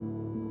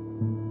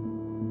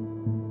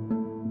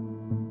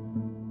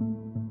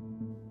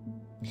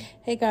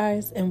Hey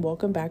guys, and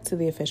welcome back to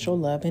the official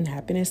Love and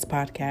Happiness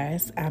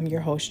podcast. I'm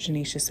your host,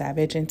 Janisha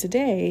Savage, and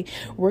today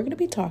we're going to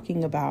be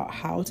talking about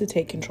how to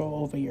take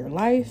control over your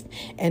life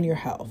and your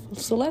health.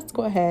 So let's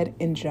go ahead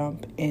and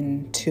jump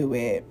into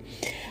it.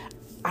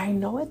 I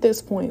know at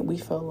this point we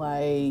feel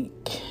like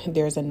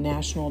there's a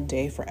national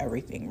day for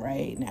everything,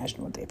 right?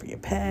 National day for your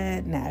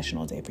pet,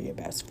 national day for your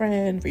best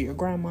friend, for your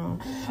grandma.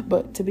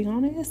 But to be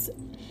honest,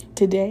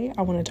 today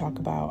I want to talk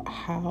about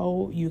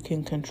how you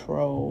can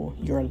control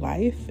your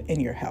life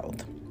and your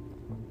health.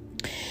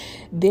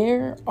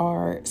 There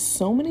are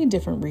so many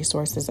different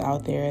resources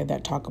out there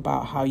that talk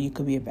about how you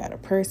could be a better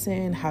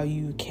person, how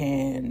you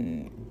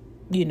can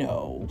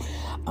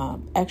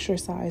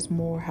exercise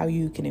more, how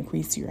you can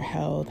increase your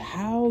health,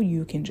 how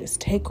you can just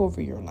take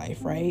over your life,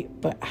 right?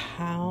 But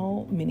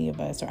how many of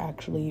us are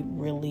actually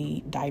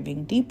really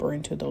diving deeper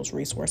into those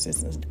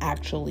resources and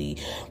actually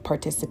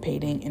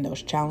participating in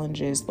those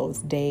challenges, those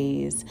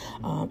days?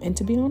 And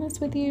to be honest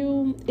with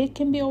you, it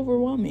can be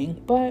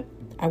overwhelming, but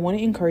I want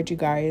to encourage you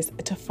guys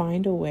to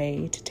find a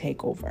way to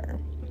take over.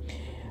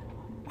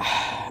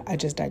 I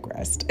just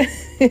digressed.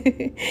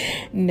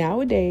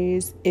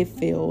 Nowadays, it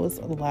feels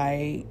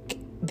like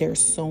there's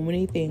so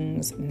many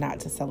things not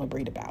to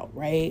celebrate about,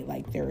 right?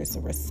 Like there is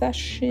a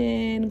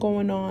recession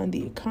going on.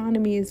 The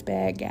economy is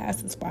bad.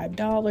 Gas is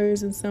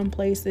 $5 in some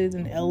places.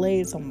 In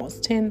LA, it's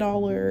almost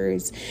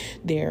 $10.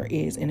 There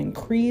is an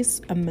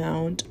increased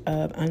amount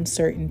of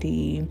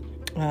uncertainty.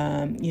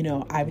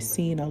 I've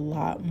seen a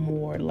lot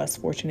more less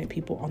fortunate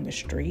people on the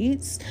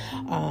streets,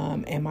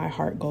 and my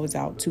heart goes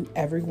out to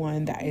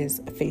everyone that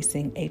is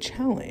facing a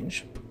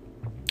challenge.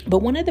 But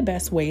one of the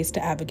best ways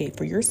to advocate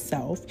for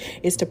yourself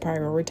is to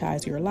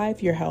prioritize your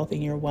life, your health,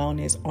 and your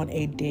wellness on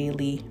a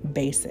daily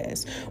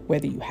basis.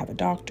 Whether you have a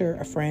doctor,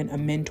 a friend, a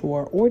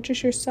mentor, or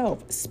just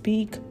yourself,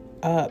 speak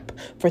up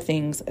for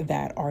things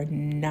that are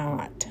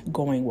not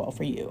going well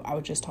for you. I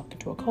was just talking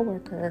to a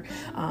coworker,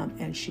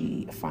 and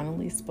she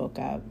finally spoke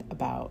up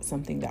about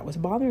something that was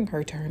bothering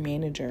her to her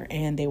manager,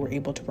 and they were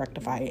able to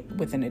rectify it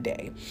within a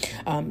day.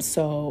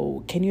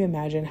 So can you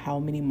imagine how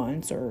many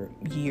months or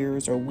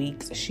years or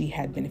weeks she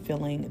had been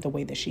feeling the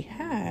way that she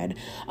had?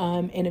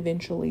 And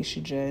eventually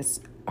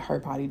her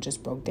body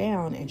just broke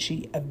down, and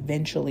she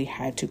eventually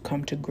had to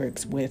come to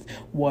grips with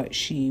what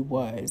she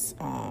was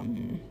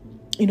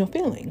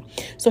feeling.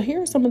 So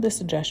here are some of the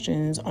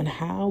suggestions on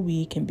how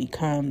we can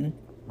become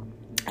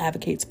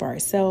advocates for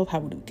ourselves, how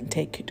we can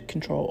take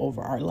control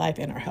over our life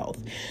and our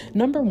health.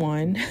 Number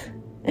one,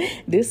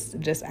 this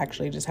just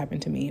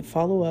happened to me.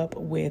 Follow up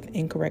with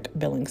incorrect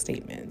billing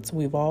statements.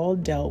 We've all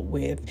dealt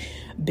with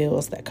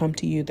bills that come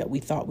to you that we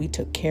thought we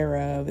took care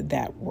of,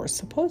 that were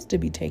supposed to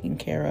be taken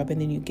care of, and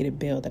then you get a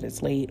bill that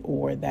it's late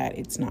or that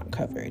it's not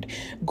covered.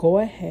 Go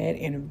ahead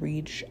and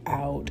reach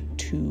out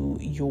to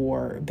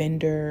your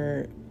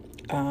vendor,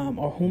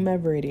 or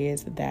whomever it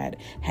is that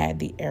had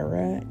the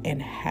error, and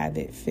have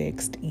it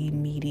fixed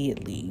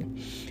immediately.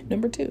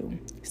 Number two,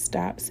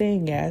 stop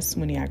saying yes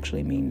when you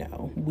actually mean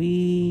no.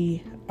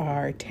 We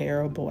are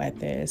terrible at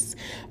this,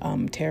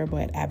 terrible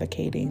at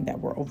advocating that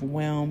we're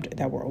overwhelmed,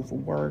 that we're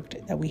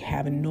overworked, that we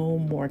have no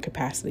more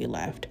capacity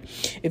left.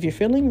 If you're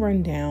feeling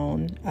run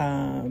down,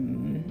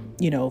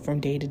 from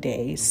day to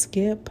day,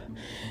 skip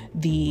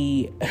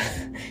the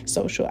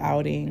social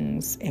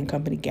outings and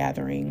company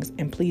gatherings,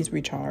 and please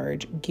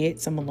recharge. Get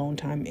some alone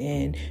time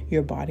in.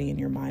 Your body and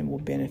your mind will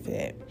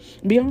benefit.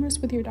 Be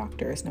honest with your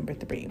doctors. Number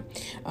three,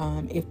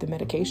 if the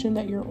medication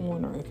that you're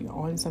on, or if you're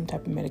on some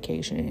type of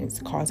medication, is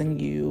causing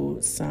you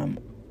some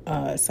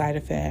side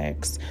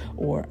effects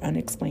or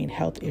unexplained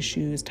health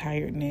issues,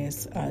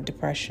 tiredness,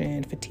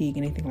 depression, fatigue,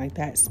 anything like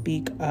that,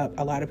 speak up.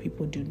 A lot of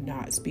people do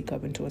not speak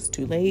up until it's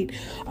too late.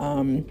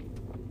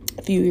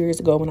 A few years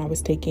ago when I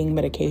was taking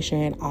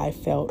medication, I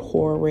felt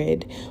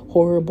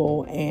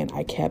horrible, and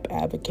I kept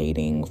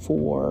advocating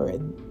for,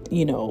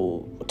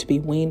 to be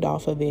weaned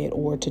off of it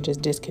or to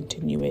just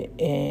discontinue it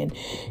in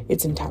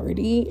its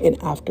entirety.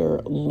 And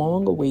after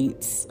long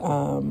waits,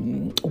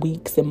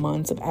 weeks and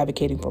months of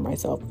advocating for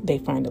myself, they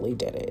finally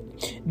did it.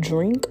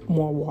 Drink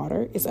more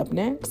water is up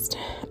next.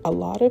 A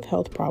lot of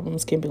health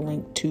problems can be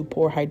linked to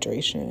poor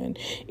hydration.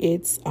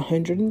 It's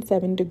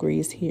 107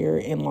 degrees here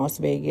in Las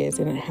Vegas,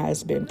 and it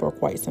has been for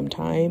quite some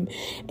time.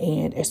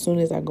 And as soon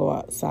as I go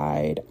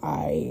outside,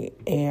 I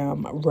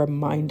am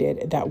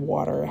reminded that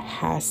water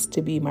has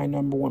to be my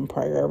number one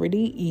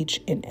priority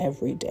each and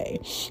every day.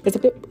 It's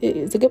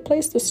a good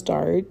place to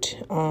start.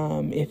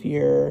 If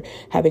you're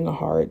having a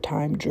hard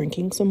time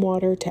drinking some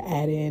water, to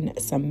add in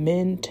some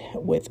mint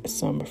with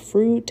some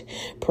fruit,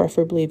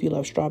 preferably if you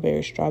love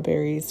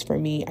strawberries. For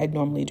me, I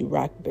normally do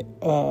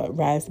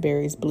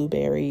raspberries,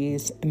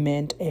 blueberries,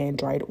 mint, and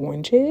dried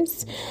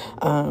oranges.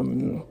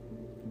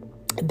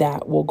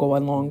 that will go a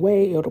long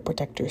way. It'll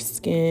protect your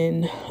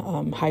skin.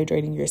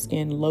 Hydrating your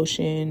skin.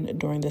 Lotion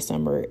during the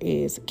summer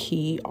is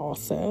key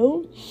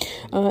also.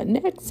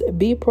 Next,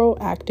 be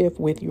proactive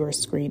with your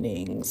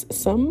screenings.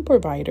 Some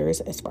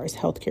providers, as far as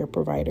healthcare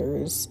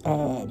providers,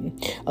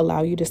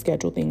 allow you to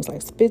schedule things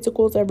like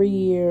physicals every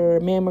year,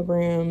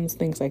 mammograms,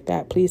 things like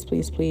that. Please,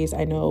 please, please.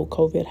 I know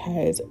COVID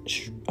has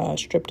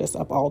stripped us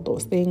of all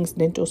those things,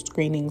 dental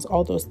screenings,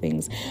 all those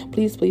things.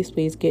 Please, please,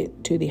 please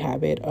get to the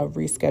habit of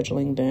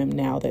rescheduling them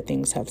now that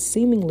things have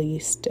seemingly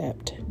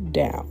stepped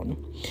down.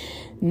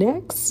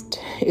 Next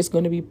is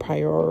going to be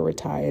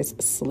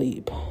prioritize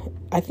sleep.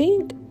 I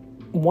think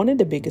one of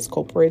the biggest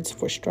culprits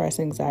for stress,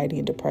 anxiety,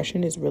 and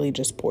depression is really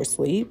just poor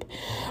sleep.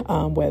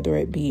 Whether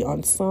it be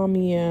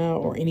insomnia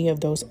or any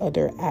of those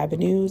other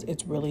avenues,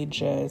 it's really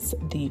just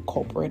the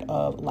culprit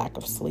of lack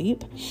of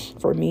sleep.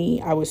 For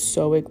me, I was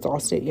so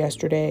exhausted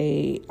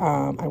yesterday.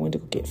 I went to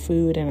go get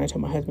food and I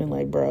told my husband,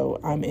 like, bro,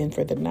 I'm in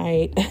for the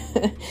night.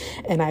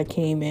 And I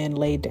came in,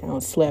 laid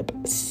down,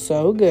 slept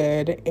so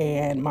good,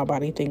 and my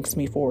body thanks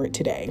me for it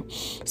today.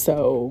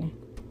 So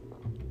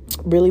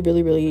really,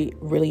 really, really,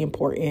 really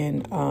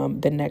important.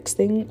 The next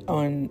thing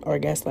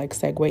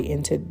segue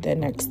into the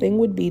next thing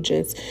would be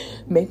just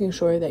making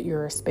sure that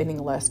you're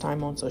spending less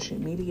time on social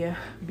media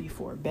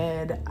before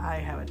bed. I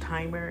have a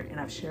timer, and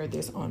I've shared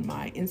this on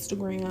my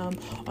Instagram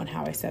on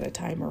how I set a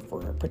timer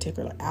for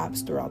particular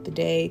apps throughout the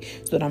day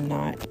so that I'm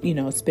not,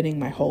 spending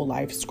my whole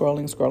life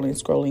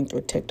scrolling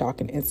through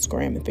TikTok and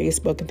Instagram and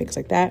Facebook and things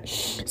like that.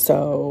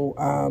 So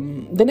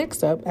the next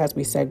step, as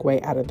we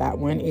segue out of that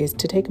one, is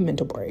to take a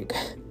mental break.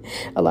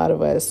 A lot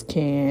of us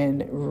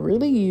can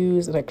really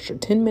use an extra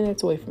 10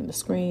 minutes away from the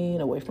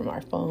screen, away from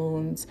our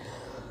phones.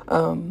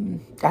 I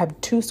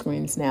have 2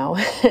 screens now,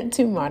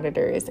 2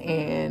 monitors,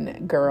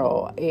 and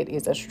girl, it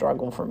is a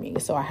struggle for me.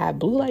 So I have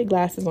blue light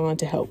glasses on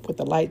to help with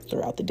the lights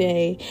throughout the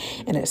day.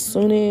 And as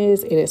soon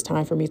as it is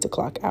time for me to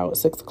clock out,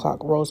 6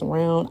 o'clock rolls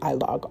around, I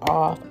log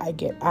off, I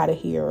get out of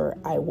here,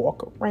 I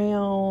walk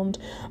around,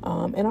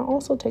 and I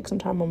also take some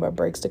time on my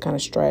breaks to kind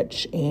of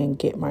stretch and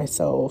get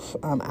myself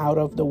out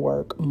of the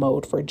work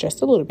mode for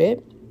just a little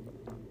bit.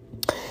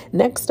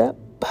 Next up,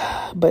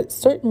 but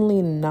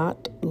certainly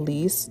not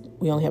least,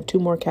 we only have 2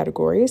 more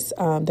categories.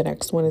 The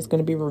next one is going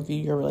to be review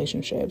your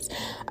relationships.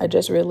 I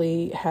just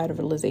really had a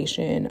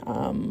realization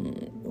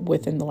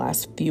within the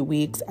last few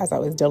weeks as I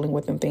was dealing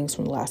with things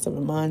from the last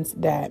 7 months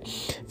that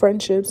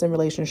friendships and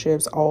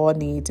relationships all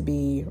need to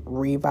be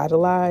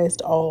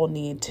revitalized, all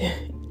need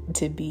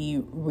to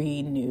be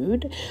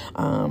renewed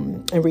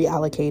and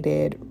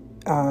reallocated.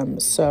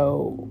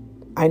 So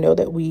I know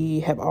that we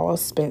have all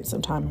spent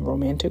some time in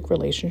romantic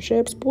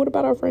relationships, but what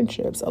about our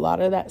friendships? A lot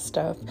of that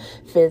stuff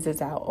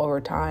fizzes out over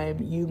time.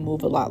 You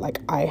move a lot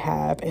like I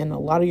have, and a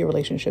lot of your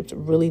relationships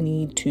really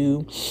need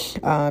to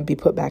be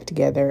put back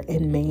together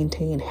and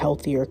maintain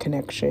healthier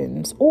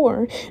connections,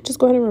 or just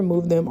go ahead and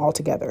remove them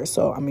altogether.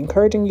 So I'm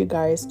encouraging you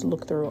guys to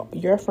look through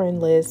your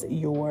friend list,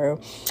 your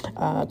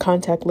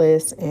contact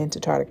list, and to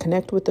try to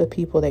connect with the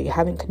people that you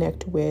haven't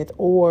connected with,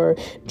 or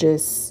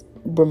just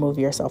remove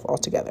yourself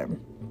altogether.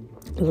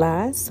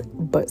 Last,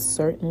 but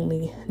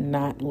certainly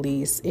not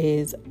least,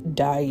 is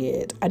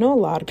diet. I know a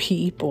lot of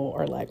people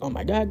are like, oh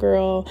my God,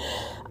 girl,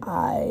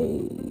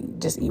 I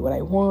just eat what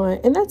I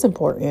want. And that's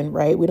important,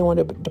 right? We don't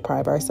want to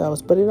deprive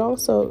ourselves, but it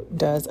also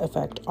does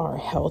affect our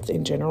health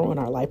in general and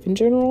our life in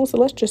general. So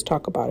let's just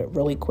talk about it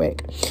really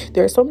quick.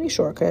 There are so many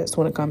shortcuts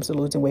when it comes to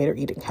losing weight or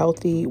eating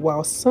healthy.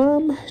 While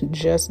some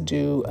just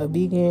do a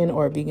vegan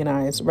or a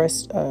veganized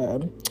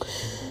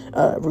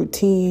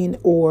routine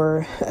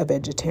or a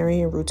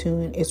vegetarian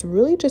routine, it's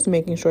really just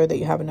making sure that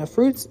you have enough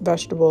fruits,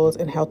 vegetables,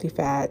 and healthy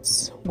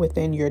fats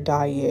within your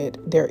diet.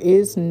 There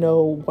is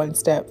no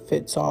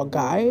one-step-fits-all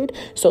guide,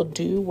 so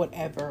do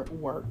whatever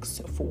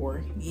works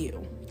for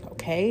you.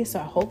 Okay, so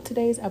I hope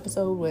today's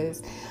episode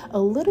was a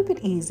little bit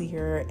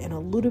easier and a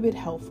little bit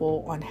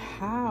helpful on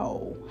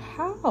how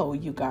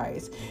you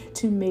guys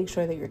to make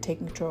sure that you're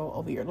taking control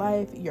over your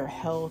life, your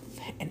health,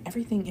 and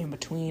everything in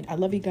between. I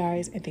love you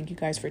guys, and thank you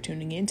guys for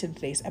tuning in to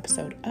today's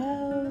episode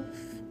of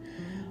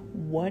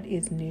What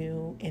is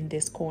New in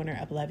This Corner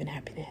of Love and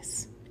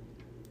Happiness.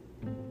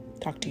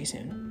 Talk to you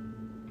soon.